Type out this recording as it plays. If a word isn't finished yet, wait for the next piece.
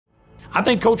I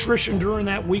think Coach Christian, during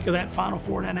that week of that Final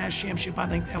Four, that national championship, I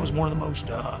think that was one of the most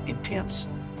intense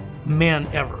men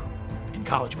ever in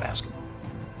college basketball.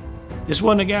 This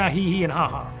wasn't a guy he and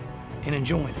ha-ha and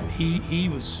enjoying it. He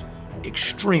was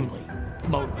extremely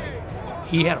motivated.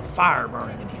 He had a fire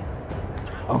burning in him.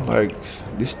 I'm like,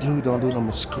 this dude don't do nothing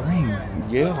but scream,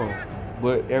 yell.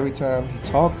 But every time he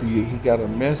talked to you, he got a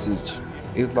message.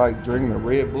 It's like drinking a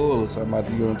Red Bull or something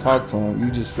after you don't talk to him. You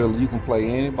just feel you can play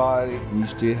anybody and you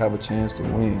still have a chance to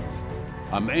win.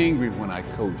 I'm angry when I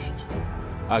coached.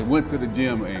 I went to the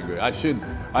gym angry. I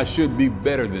should be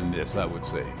better than this, I would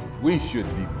say. We should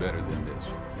be better than this,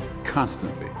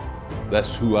 constantly.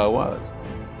 That's who I was.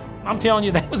 I'm telling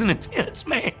you, that was an intense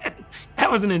man. That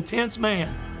was an intense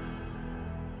man.